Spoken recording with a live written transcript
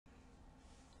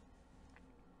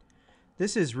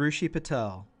This is Rushi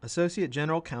Patel, Associate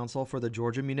General Counsel for the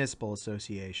Georgia Municipal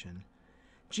Association.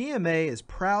 GMA is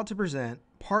proud to present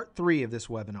Part 3 of this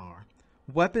webinar,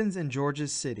 Weapons in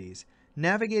Georgia's Cities,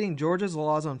 Navigating Georgia's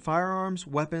Laws on Firearms,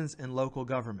 Weapons, and Local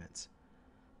Governments.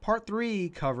 Part 3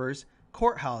 covers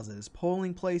courthouses,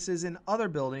 polling places, and other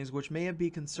buildings which may be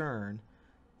of concern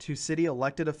to city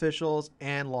elected officials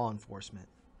and law enforcement.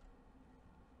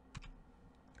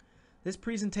 This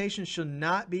presentation should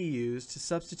not be used to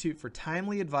substitute for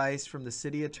timely advice from the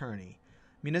city attorney.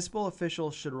 Municipal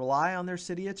officials should rely on their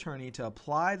city attorney to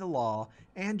apply the law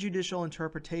and judicial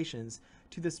interpretations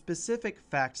to the specific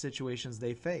fact situations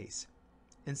they face.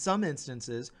 In some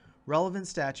instances, relevant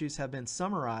statutes have been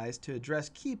summarized to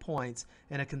address key points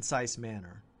in a concise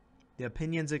manner. The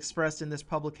opinions expressed in this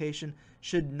publication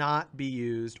should not be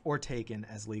used or taken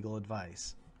as legal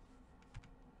advice.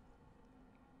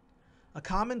 A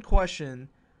common question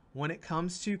when it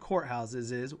comes to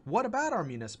courthouses is, what about our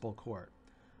municipal court?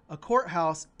 A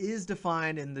courthouse is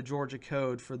defined in the Georgia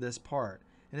Code for this part,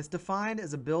 and it's defined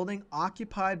as a building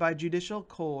occupied by judicial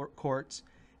courts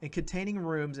and containing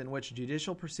rooms in which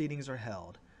judicial proceedings are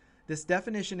held. This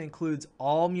definition includes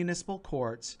all municipal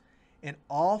courts, and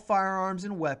all firearms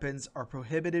and weapons are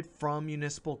prohibited from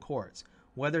municipal courts,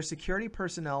 whether security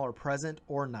personnel are present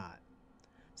or not.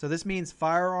 So this means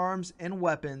firearms and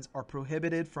weapons are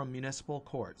prohibited from municipal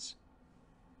courts.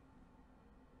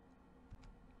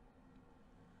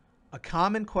 A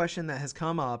common question that has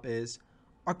come up is,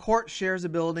 our court shares a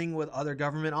building with other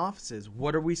government offices.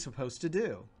 What are we supposed to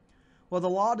do? Well, the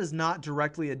law does not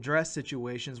directly address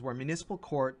situations where municipal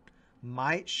court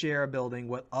might share a building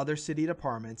with other city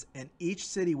departments, and each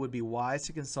city would be wise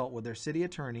to consult with their city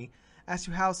attorney as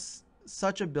to how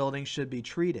such a building should be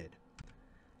treated.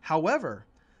 However,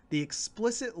 the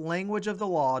explicit language of the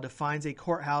law defines a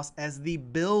courthouse as the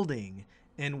building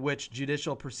in which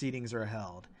judicial proceedings are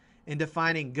held. In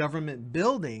defining government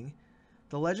building,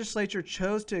 the legislature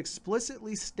chose to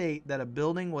explicitly state that a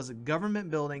building was a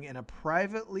government building and a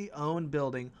privately owned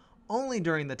building only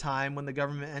during the time when the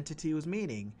government entity was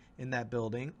meeting in that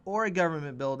building, or a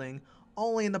government building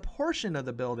only in the portion of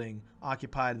the building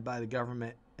occupied by the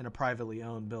government in a privately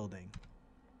owned building.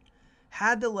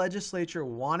 Had the legislature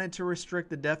wanted to restrict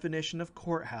the definition of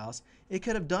courthouse, it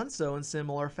could have done so in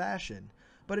similar fashion,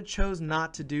 but it chose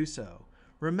not to do so.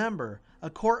 Remember, a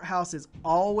courthouse is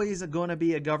always going to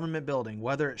be a government building,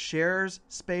 whether it shares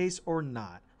space or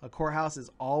not. A courthouse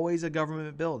is always a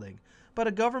government building, but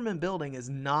a government building is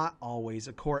not always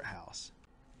a courthouse.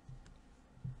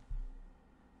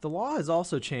 The law has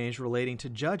also changed relating to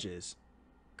judges.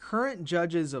 Current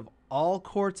judges of all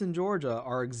courts in Georgia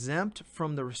are exempt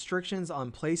from the restrictions on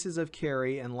places of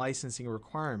carry and licensing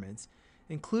requirements,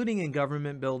 including in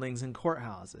government buildings and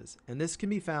courthouses, and this can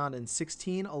be found in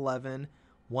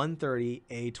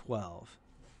 1611-130A12.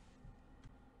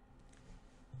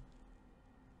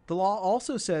 The law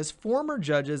also says former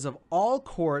judges of all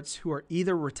courts who are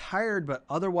either retired but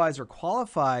otherwise are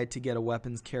qualified to get a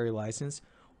weapons carry license,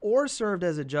 or served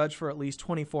as a judge for at least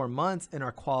 24 months and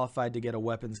are qualified to get a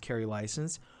weapons carry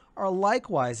license, are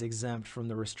likewise exempt from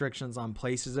the restrictions on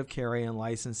places of carry and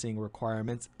licensing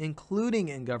requirements, including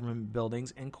in government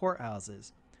buildings and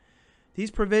courthouses. These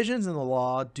provisions in the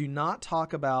law do not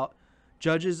talk about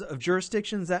judges of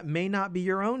jurisdictions that may not be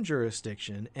your own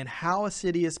jurisdiction, and how a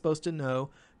city is supposed to know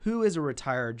who is a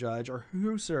retired judge or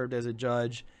who served as a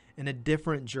judge in a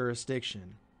different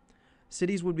jurisdiction.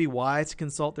 Cities would be wise to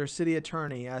consult their city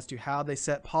attorney as to how they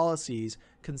set policies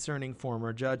concerning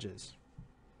former judges.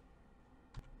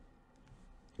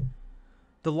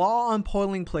 The law on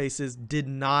polling places did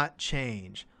not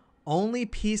change. Only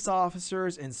peace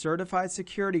officers and certified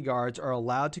security guards are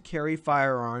allowed to carry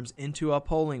firearms into a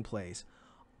polling place.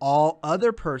 All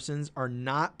other persons are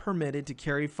not permitted to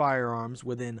carry firearms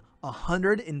within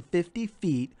 150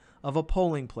 feet of a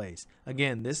polling place.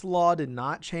 Again, this law did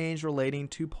not change relating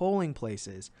to polling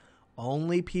places.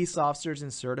 Only peace officers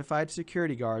and certified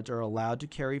security guards are allowed to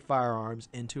carry firearms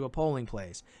into a polling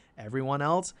place. Everyone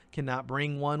else cannot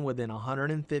bring one within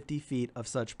 150 feet of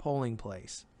such polling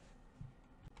place.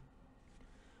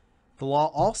 The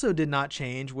law also did not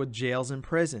change with jails and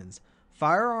prisons.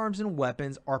 Firearms and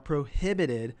weapons are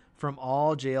prohibited from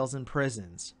all jails and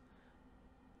prisons.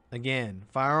 Again,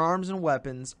 firearms and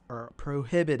weapons are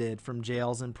prohibited from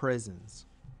jails and prisons.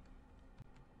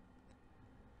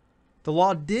 The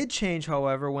law did change,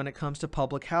 however, when it comes to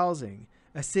public housing.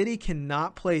 A city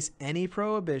cannot place any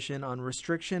prohibition on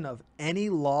restriction of any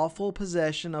lawful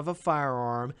possession of a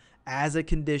firearm as a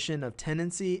condition of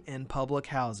tenancy in public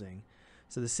housing.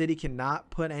 So the city cannot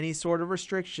put any sort of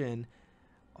restriction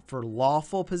for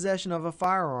lawful possession of a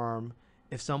firearm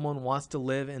if someone wants to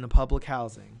live in a public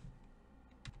housing.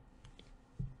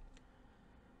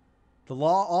 The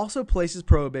law also places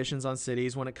prohibitions on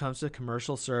cities when it comes to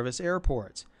commercial service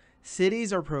airports.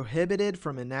 Cities are prohibited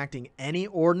from enacting any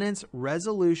ordinance,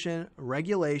 resolution,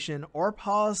 regulation, or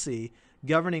policy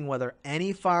governing whether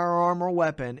any firearm or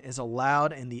weapon is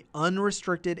allowed in the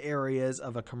unrestricted areas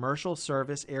of a commercial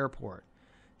service airport.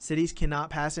 Cities cannot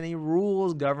pass any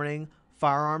rules governing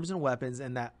firearms and weapons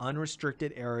in that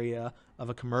unrestricted area of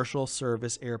a commercial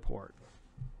service airport.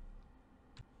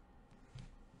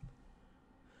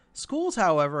 Schools,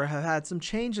 however, have had some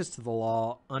changes to the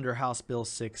law under House Bill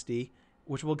 60,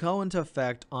 which will go into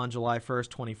effect on July 1st,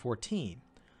 2014.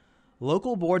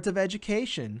 Local boards of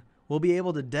education will be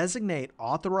able to designate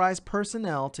authorized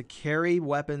personnel to carry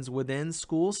weapons within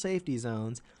school safety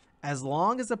zones as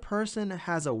long as the person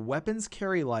has a weapons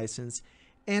carry license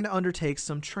and undertakes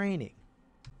some training.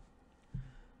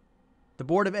 The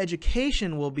Board of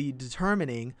Education will be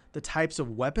determining the types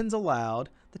of weapons allowed,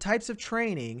 the types of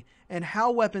training, and how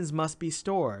weapons must be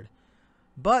stored.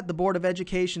 But the Board of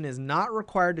Education is not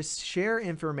required to share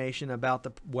information about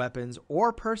the weapons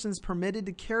or persons permitted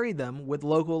to carry them with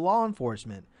local law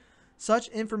enforcement. Such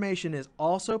information is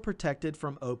also protected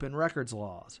from open records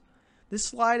laws. This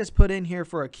slide is put in here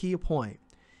for a key point.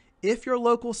 If your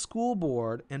local school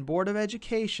board and Board of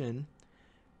Education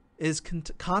is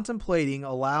contemplating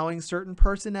allowing certain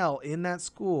personnel in that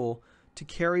school to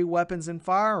carry weapons and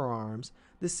firearms,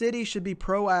 the city should be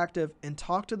proactive and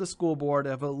talk to the school board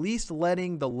of at least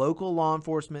letting the local law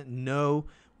enforcement know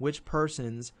which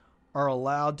persons are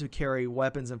allowed to carry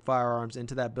weapons and firearms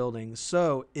into that building.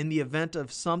 So in the event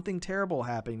of something terrible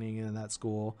happening in that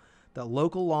school, that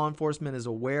local law enforcement is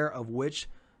aware of which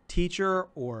teacher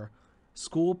or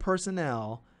school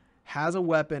personnel has a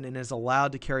weapon and is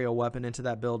allowed to carry a weapon into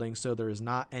that building, so there is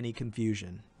not any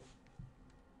confusion.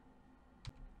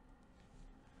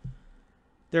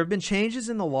 There have been changes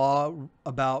in the law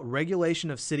about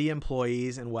regulation of city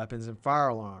employees and weapons and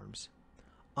firearms.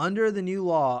 Under the new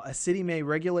law, a city may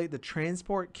regulate the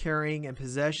transport, carrying, and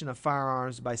possession of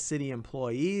firearms by city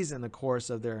employees in the course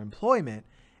of their employment,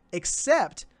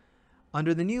 except,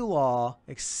 under the new law,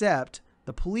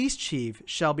 the police chief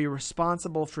shall be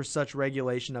responsible for such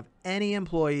regulation of any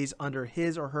employees under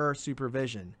his or her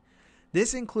supervision.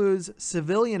 This includes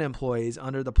civilian employees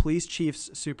under the police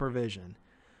chief's supervision.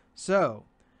 So,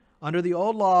 under the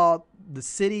old law, the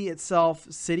city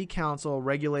itself, city council,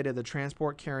 regulated the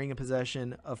transport, carrying, and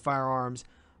possession of firearms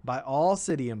by all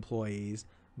city employees,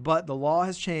 but the law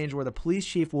has changed where the police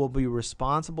chief will be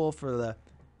responsible for the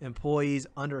employees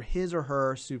under his or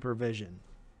her supervision.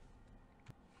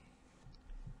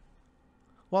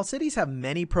 While cities have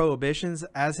many prohibitions,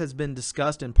 as has been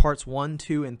discussed in parts 1,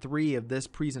 2, and 3 of this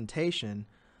presentation,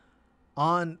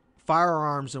 on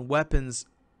firearms and weapons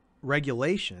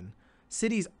regulation,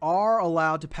 cities are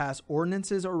allowed to pass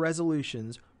ordinances or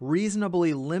resolutions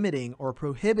reasonably limiting or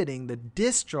prohibiting the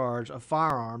discharge of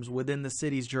firearms within the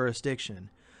city's jurisdiction.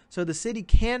 So the city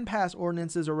can pass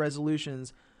ordinances or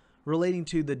resolutions relating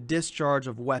to the discharge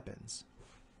of weapons.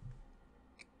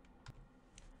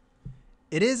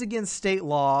 It is against state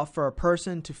law for a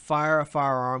person to fire a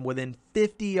firearm within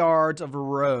 50 yards of a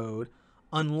road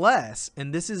unless,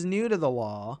 and this is new to the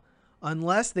law,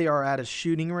 unless they are at a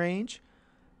shooting range,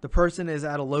 the person is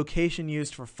at a location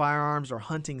used for firearms or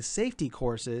hunting safety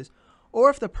courses, or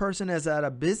if the person is at a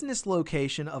business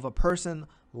location of a person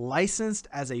licensed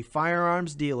as a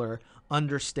firearms dealer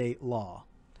under state law.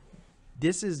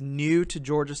 This is new to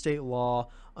Georgia state law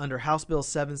under House Bill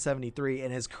 773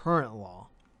 and is current law.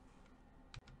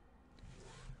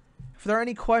 If there are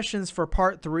any questions for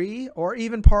Part 3 or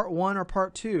even Part 1 or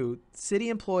Part 2, city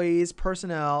employees,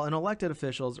 personnel, and elected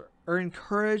officials are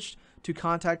encouraged to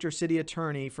contact your city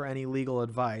attorney for any legal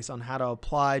advice on how to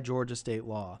apply Georgia state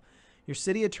law. Your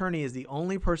city attorney is the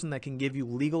only person that can give you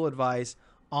legal advice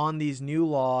on these new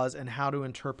laws and how to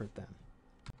interpret them.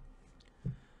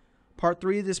 Part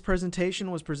 3 of this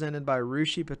presentation was presented by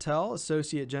Rushi Patel,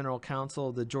 Associate General Counsel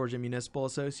of the Georgia Municipal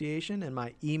Association, and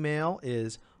my email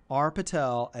is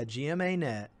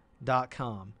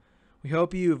rpatel@gmanet.com. We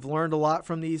hope you've learned a lot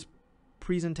from these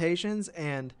presentations,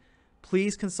 and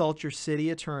please consult your city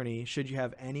attorney should you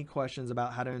have any questions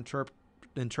about how to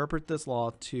interpret this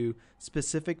law to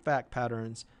specific fact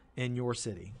patterns in your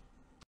city.